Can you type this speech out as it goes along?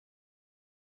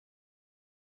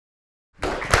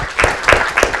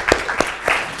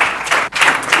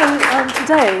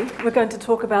today we're going to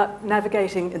talk about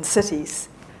navigating in cities.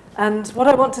 And what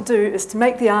I want to do is to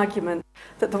make the argument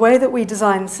that the way that we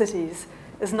design cities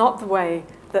is not the way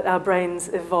that our brains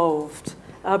evolved,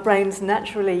 our brains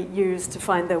naturally used to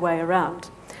find their way around.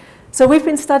 So we've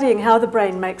been studying how the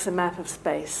brain makes a map of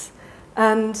space.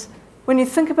 And when you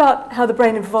think about how the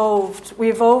brain evolved, we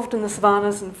evolved in the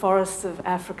savannas and forests of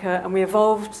Africa, and we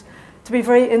evolved to be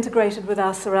very integrated with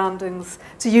our surroundings,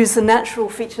 to use the natural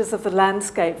features of the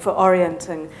landscape for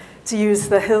orienting, to use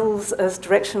the hills as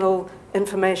directional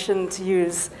information, to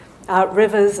use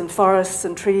rivers and forests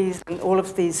and trees and all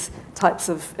of these types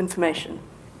of information.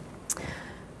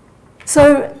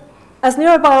 So as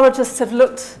neurobiologists have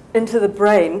looked into the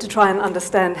brain to try and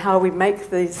understand how we make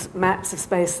these maps of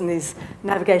space and these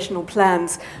navigational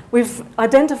plans, we've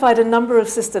identified a number of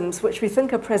systems which we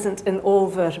think are present in all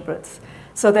vertebrates.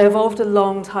 So they evolved a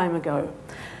long time ago.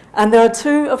 And there are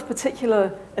two of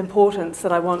particular importance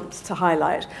that I want to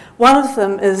highlight. One of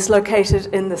them is located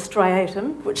in the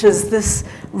striatum, which is this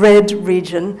red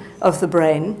region of the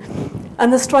brain.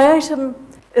 And the striatum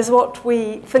is what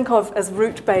we think of as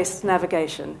route-based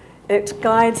navigation. It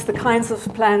guides the kinds of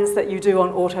plans that you do on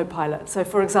autopilot. So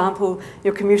for example,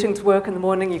 you're commuting to work in the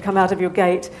morning, you come out of your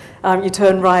gate, you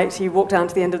turn right, you walk down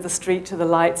to the end of the street to the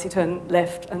lights, you turn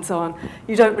left, and so on.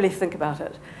 You don't really think about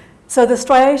it. So the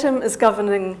striatum is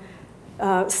governing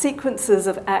sequences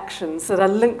of actions that are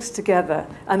linked together,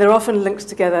 and they're often linked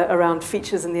together around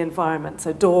features in the environment,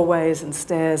 so doorways and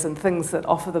stairs and things that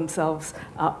offer themselves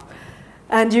up.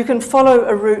 And you can follow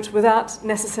a route without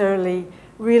necessarily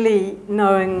really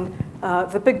knowing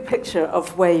the big picture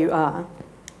of where you are.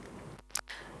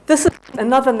 This is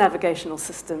another navigational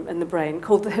system in the brain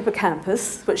called the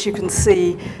hippocampus, which you can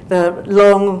see the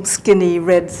long, skinny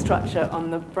red structure on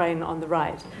the brain on the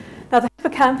right. Now, the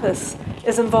hippocampus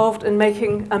is involved in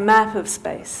making a map of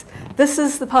space. This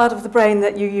is the part of the brain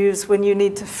that you use when you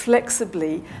need to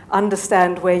flexibly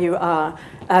understand where you are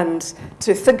and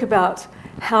to think about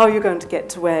how you're going to get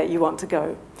to where you want to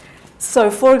go.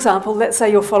 So, for example, let's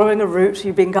say you're following a route,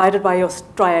 you've been guided by your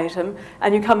striatum,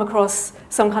 and you come across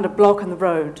some kind of block in the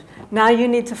road. Now you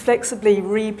need to flexibly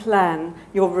replan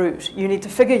your route. You need to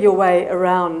figure your way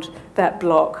around that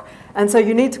block. And so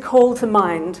you need to call to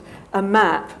mind a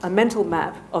map, a mental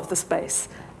map of the space.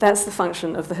 That's the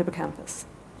function of the hippocampus.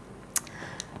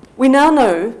 We now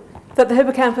know that the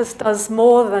hippocampus does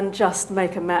more than just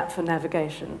make a map for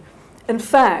navigation. In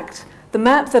fact, the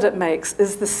map that it makes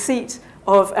is the seat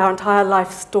of our entire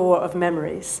life store of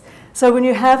memories. So when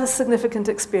you have a significant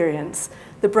experience,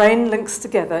 the brain links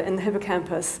together in the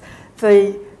hippocampus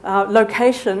the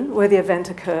location where the event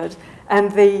occurred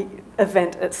and the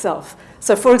event itself.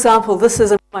 So for example, this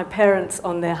is my parents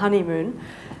on their honeymoon,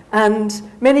 and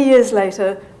many years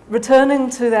later, returning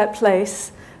to that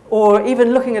place or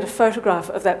even looking at a photograph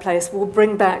of that place will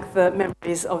bring back the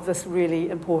memories of this really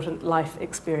important life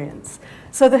experience.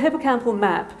 So the hippocampal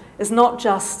map is not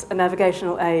just a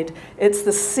navigational aid, it's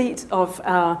the seat of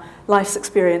our life's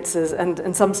experiences and,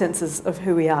 in some senses, of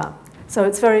who we are. So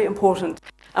it's very important,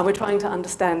 and we're trying to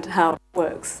understand how it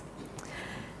works.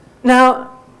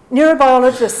 Now,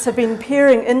 neurobiologists have been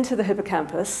peering into the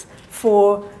hippocampus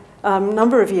for a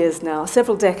number of years now,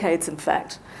 several decades in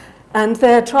fact, and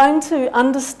they're trying to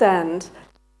understand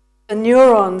the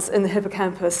neurons in the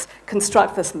hippocampus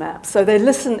construct this map. So they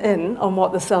listen in on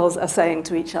what the cells are saying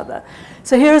to each other.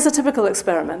 So here is a typical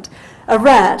experiment. A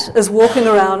rat is walking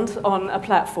around on a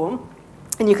platform,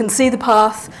 and you can see the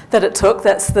path that it took.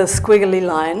 That's the squiggly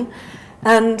line.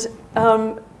 And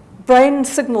brain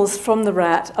signals from the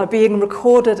rat are being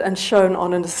recorded and shown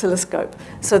on an oscilloscope.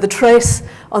 So the trace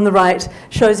on the right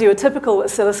shows you a typical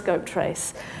oscilloscope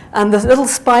trace. And the little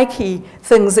spiky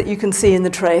things that you can see in the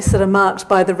trace that are marked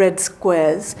by the red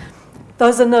squares,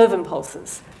 those are nerve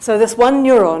impulses. So this one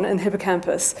neuron in the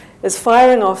hippocampus is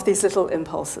firing off these little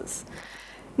impulses.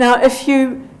 Now, if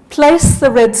you place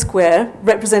the red square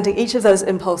representing each of those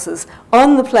impulses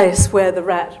on the place where the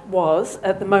rat was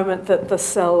at the moment that the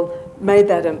cell made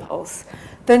that impulse,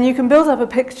 then you can build up a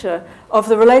picture of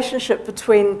the relationship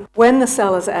between when the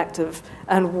cell is active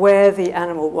and where the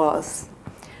animal was.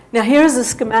 Now here is a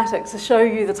schematic to show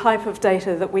you the type of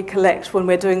data that we collect when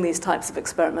we're doing these types of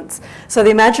experiments. So the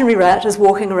imaginary rat is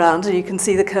walking around, and you can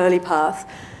see the curly path,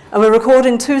 and we're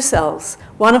recording two cells.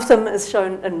 One of them is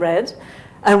shown in red,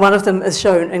 and one of them is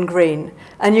shown in green.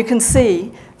 And you can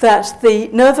see that the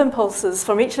nerve impulses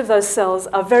from each of those cells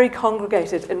are very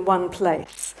congregated in one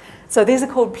place. So these are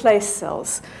called place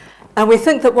cells. And we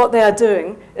think that what they are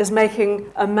doing is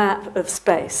making a map of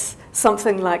space,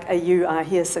 something like a "you are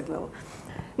here" signal.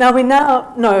 Now we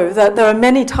now know that there are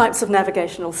many types of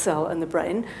navigational cell in the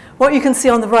brain. What you can see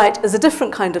on the right is a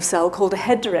different kind of cell called a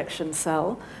head direction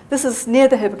cell. This is near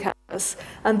the hippocampus,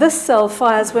 and this cell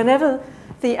fires whenever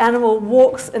the animal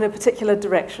walks in a particular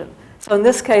direction. So in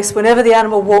this case, whenever the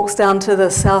animal walks down to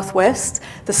the southwest,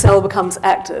 the cell becomes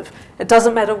active. It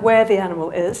doesn't matter where the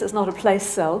animal is. It's not a place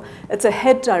cell. It's a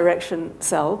head direction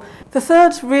cell. The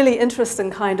third really interesting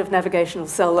kind of navigational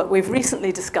cell that we've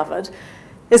recently discovered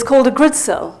is called a grid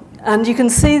cell. And you can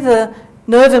see the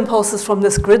nerve impulses from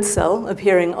this grid cell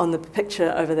appearing on the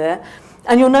picture over there.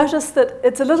 And you'll notice that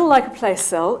it's a little like a place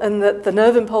cell in that the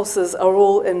nerve impulses are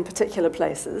all in particular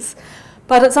places.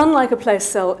 But it's unlike a place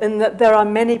cell in that there are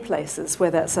many places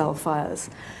where that cell fires.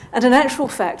 And in actual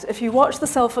fact, if you watch the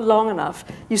cell for long enough,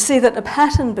 you see that a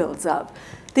pattern builds up.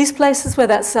 These places where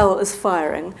that cell is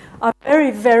firing are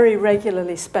very, very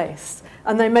regularly spaced.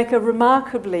 And they make a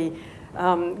remarkably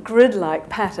grid-like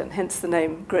pattern, hence the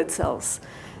name grid cells.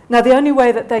 Now, the only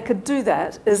way that they could do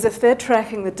that is if they're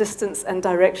tracking the distance and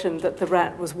direction that the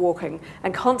rat was walking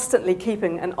and constantly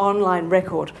keeping an online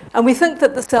record. And we think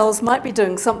that the cells might be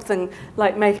doing something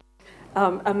like making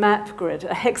a map grid,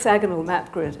 a hexagonal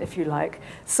map grid, if you like,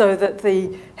 so that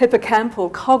the hippocampal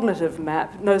cognitive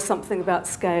map knows something about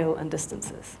scale and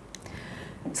distances.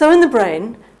 So in the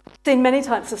brain, we've seen many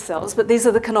types of cells, but these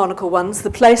are the canonical ones. The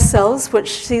place cells,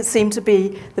 which seem to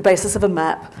be the basis of a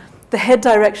map. The head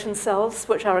direction cells,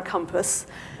 which are a compass,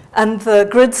 and the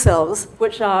grid cells,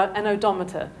 which are an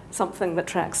odometer, something that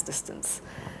tracks distance.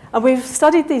 And we've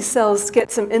studied these cells to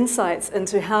get some insights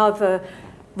into how the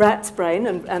rat's brain,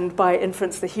 and by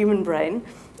inference the human brain,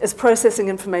 is processing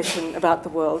information about the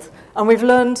world. And we've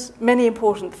learned many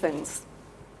important things.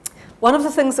 One of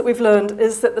the things that we've learned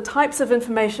is that the types of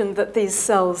information that these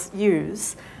cells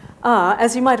use are,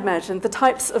 as you might imagine, the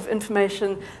types of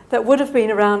information that would have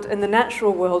been around in the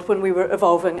natural world when we were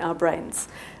evolving our brains.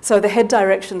 So the head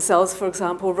direction cells, for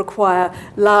example, require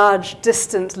large,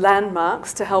 distant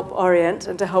landmarks to help orient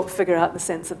and to help figure out the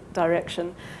sense of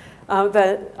direction.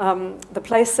 The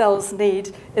place cells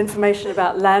need information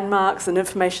about landmarks and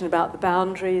information about the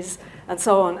boundaries, and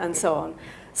so on and so on.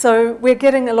 So we're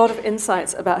getting a lot of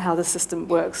insights about how the system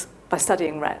works by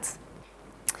studying rats.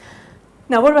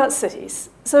 Now, what about cities?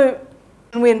 So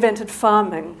when we invented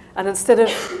farming, and instead of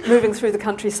moving through the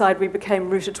countryside, we became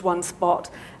rooted to one spot.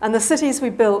 And the cities we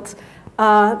built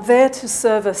are there to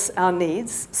service our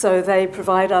needs. So they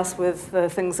provide us with the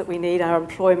things that we need, our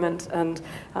employment and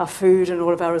our food and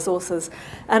all of our resources.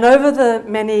 And over the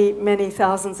many, many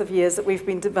thousands of years that we've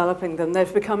been developing them,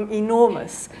 they've become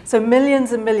enormous. So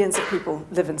millions and millions of people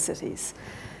live in cities.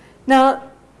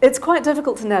 Now, it's quite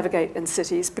difficult to navigate in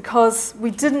cities because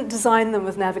we didn't design them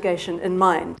with navigation in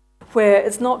mind, where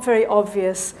it's not very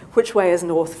obvious which way is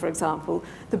north, for example.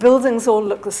 The buildings all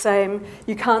look the same.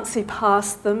 You can't see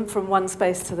past them from one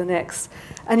space to the next.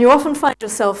 And you often find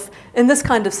yourself in this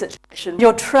kind of situation.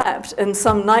 You're trapped in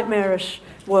some nightmarish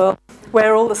world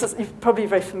where all this is probably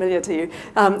very familiar to you.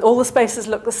 All the spaces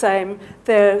look the same.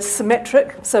 They're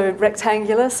symmetric, so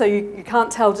rectangular, so you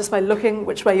can't tell just by looking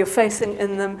which way you're facing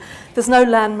in them. There's no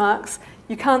landmarks.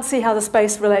 You can't see how the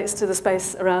space relates to the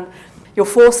space around. You're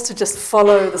forced to just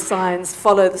follow the signs,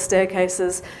 follow the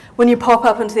staircases. When you pop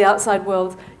up into the outside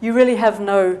world, you really have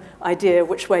no idea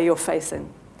which way you're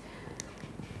facing.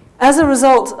 As a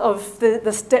result of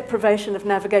this deprivation of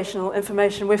navigational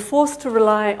information, we're forced to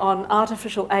rely on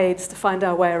artificial aids to find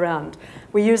our way around.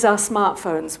 We use our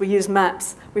smartphones, we use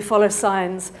maps, we follow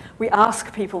signs, we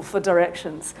ask people for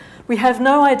directions. We have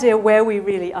no idea where we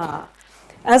really are.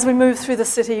 As we move through the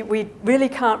city, we really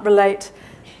can't relate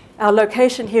our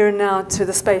location here and now to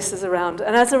the spaces around.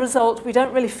 And as a result, we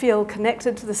don't really feel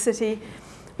connected to the city.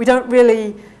 We don't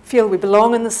really feel we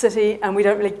belong in the city, and we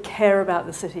don't really care about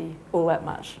the city all that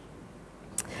much.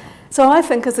 So I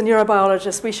think as a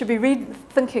neurobiologist, we should be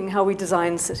rethinking how we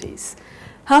design cities.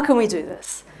 How can we do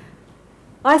this?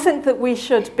 I think that we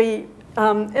should be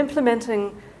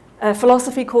implementing a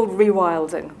philosophy called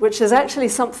rewilding, which is actually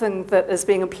something that is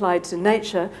being applied to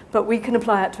nature, but we can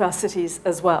apply it to our cities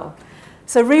as well.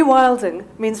 So rewilding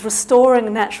means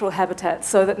restoring natural habitats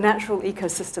so that natural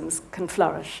ecosystems can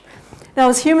flourish. Now,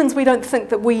 as humans, we don't think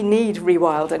that we need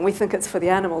rewilding. We think it's for the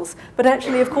animals. But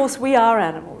actually, of course, we are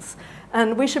animals.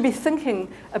 And we should be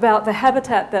thinking about the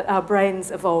habitat that our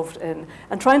brains evolved in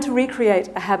and trying to recreate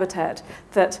a habitat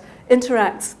that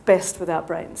interacts best with our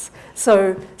brains.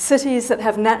 So cities that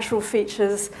have natural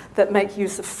features, that make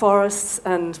use of forests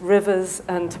and rivers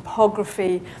and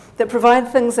topography, that provide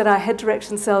things that our head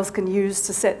direction cells can use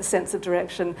to set the sense of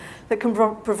direction, that can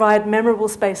provide memorable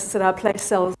spaces that our place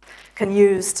cells can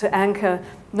use to anchor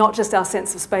not just our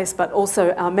sense of space, but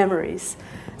also our memories.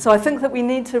 So I think that we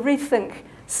need to rethink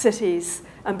cities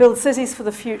and build cities for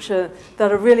the future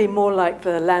that are really more like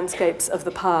the landscapes of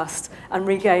the past and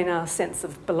regain our sense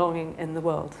of belonging in the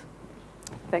world.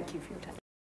 Thank you for your attention.